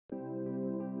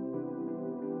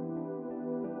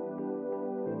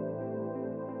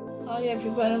Hi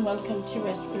everyone and welcome to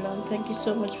Recipe Land. Thank you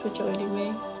so much for joining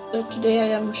me. So today I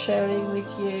am sharing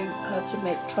with you how to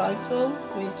make trifle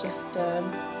with just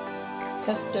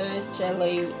custard,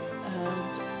 jelly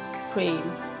and cream.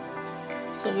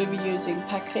 So we'll be using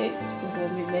packets, we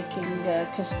won't be making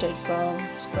custard from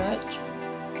scratch.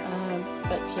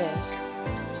 But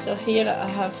yes, so here I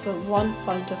have 1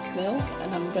 pint of milk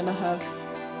and I'm gonna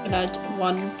add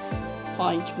 1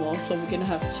 pint more, so we're gonna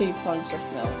have 2 pints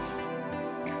of milk.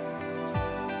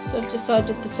 So I've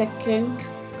decided the second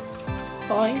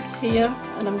pint here,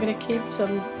 and I'm going to keep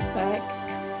some back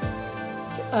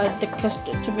to add the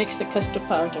custard, to mix the custard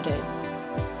powder in.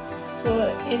 So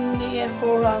in the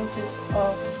 4 ounces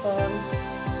of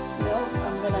milk,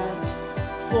 I'm going to add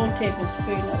 4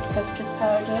 tablespoons of custard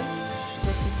powder.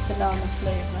 This is banana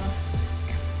flavour.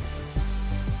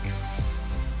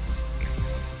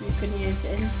 You can use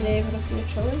any flavour of your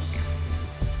choice.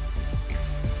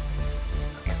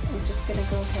 I'm just going to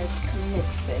go ahead and mix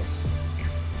this.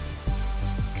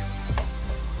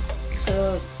 So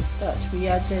that we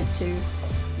added to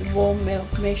the warm milk.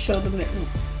 Make sure the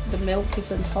milk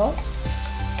isn't hot.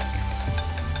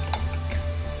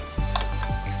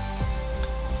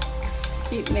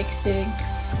 Keep mixing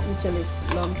until it's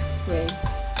lump free.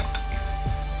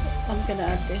 I'm going to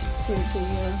add this to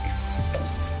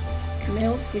the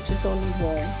milk, which is only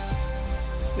warm.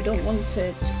 We don't want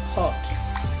it hot,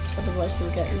 otherwise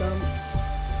we'll get lumps.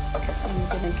 I'm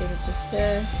going to give it a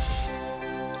stir.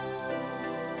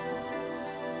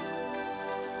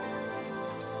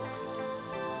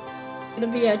 I'm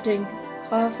going to be adding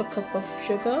half a cup of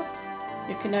sugar.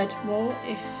 You can add more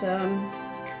if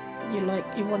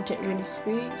you want it really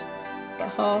sweet, but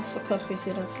half a cup is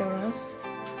enough for us.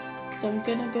 So I'm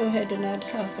going to go ahead and add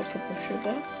half a cup of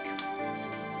sugar.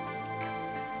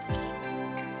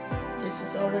 This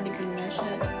has already been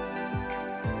measured.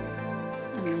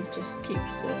 And then just keep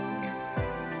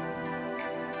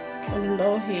on a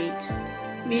low heat,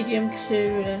 medium to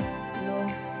low.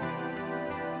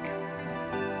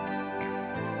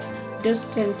 It does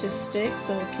tend to stick,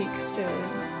 so keep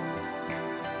stirring.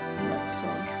 And that's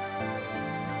all.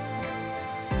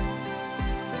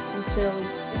 Until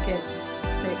it gets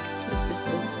thick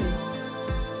consistency,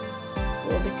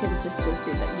 or the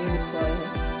consistency that you require.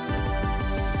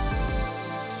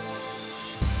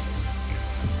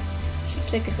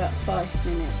 Take about 5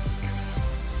 minutes.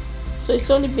 So it's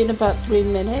only been about 3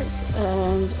 minutes,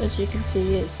 and as you can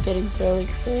see it's getting very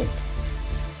thick,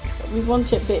 but we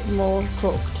want it a bit more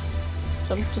cooked,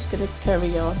 so I'm just going to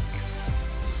carry on.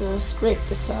 So scrape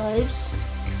the sides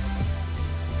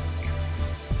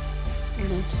and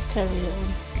then just carry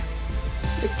on.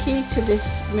 The key to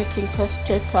this making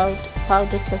custard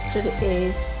powder custard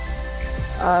is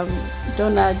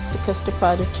don't add the custard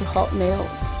powder to hot milk,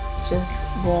 just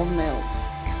warm milk.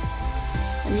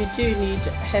 And you do need a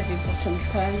heavy bottom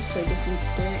pan so it doesn't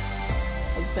stick,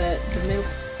 but the milk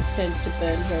tends to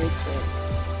burn very quick.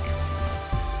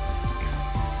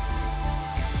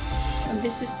 And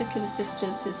this is the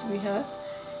consistency we have.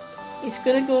 It's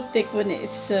going to go thick when it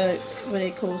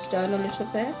cools down a little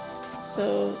bit.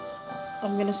 So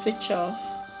I'm going to switch off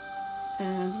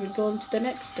and we'll go on to the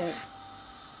next step.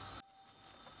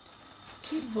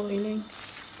 Keep boiling.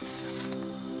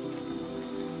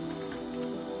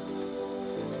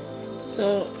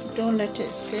 So don't let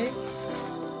it stick.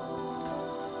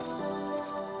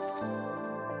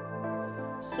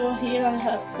 So here I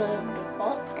have the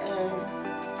pot,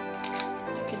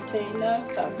 the container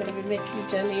that I'm going to be making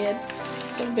jelly in.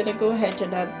 So I'm going to go ahead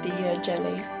and add the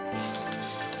jelly.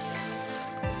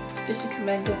 This is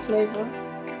mango flavour.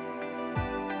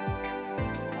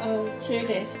 And to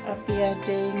this I'll be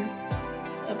adding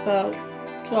about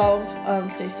 12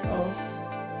 ounces of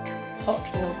hot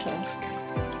water.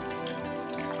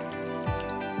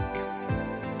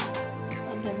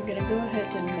 I'm going to go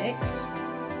ahead and mix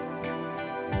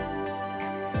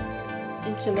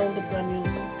until all the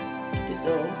granules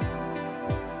dissolve.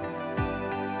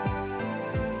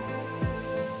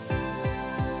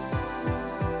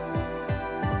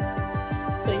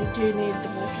 So you do need the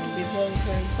water to be very,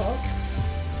 very hot,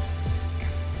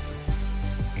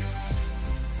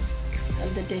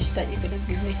 and the dish that you're going to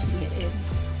be making it in.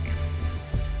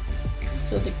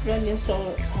 So the granules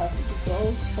all have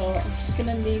dissolved, so I'm just going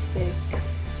to leave this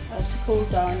to cool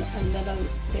down, and then I'll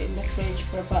put it in the fridge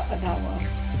for about an hour,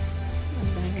 and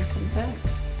then we'll come back.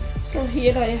 So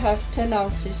here I have 10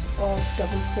 ounces of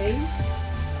double cream,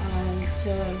 and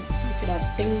you can have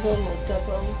single or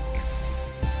double.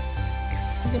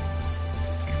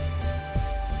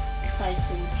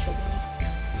 Icing sugar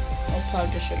or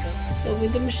powder sugar. So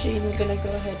with the machine we're going to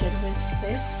go ahead and whisk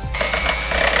this.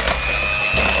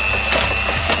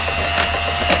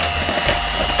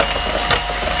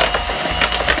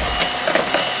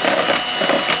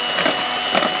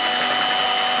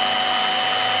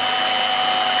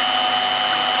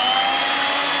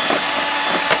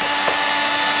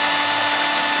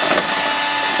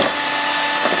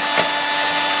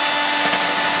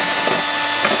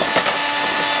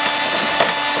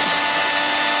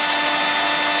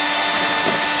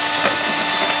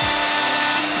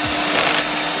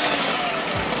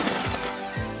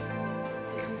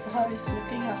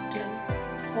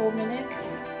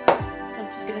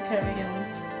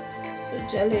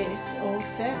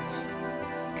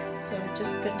 So I'm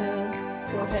just gonna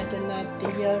go ahead and add the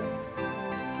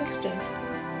custard.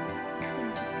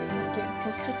 I'm just gonna add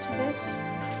custard to this.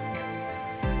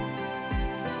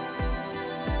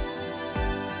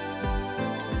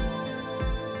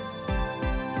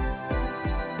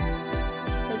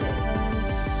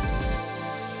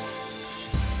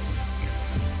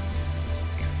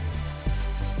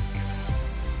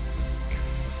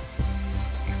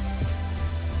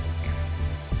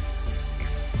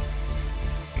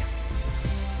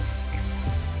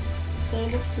 So it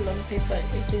looks lumpy, but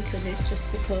it isn't. It's just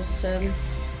because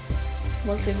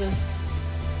once it was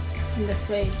in the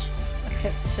fridge, I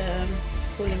kept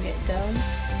pulling it down.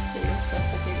 So it looks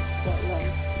as if it's got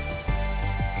lumps.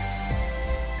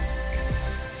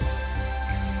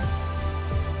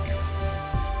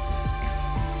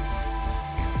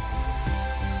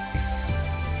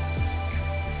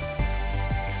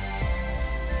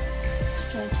 Just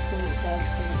trying to pull it down.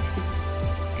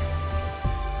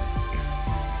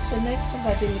 So next I'm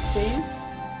adding the cream.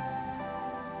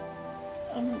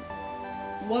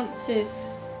 Once it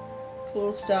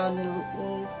cools down,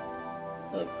 it'll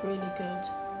look really good.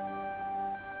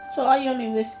 So I only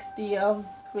whisk the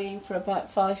cream for about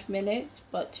 5 minutes,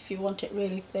 but if you want it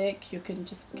really thick, you can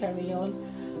just carry on.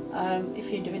 If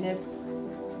you're doing it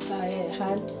by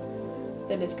hand,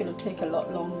 then it's going to take a lot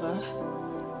longer.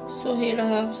 So here I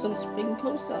have some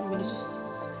sprinkles that I'm going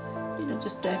to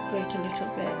just decorate a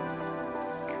little bit.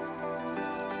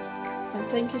 And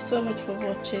thank you so much for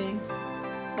watching.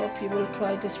 Hope you will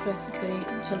try this recipe.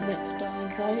 Until next time,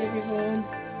 bye everyone.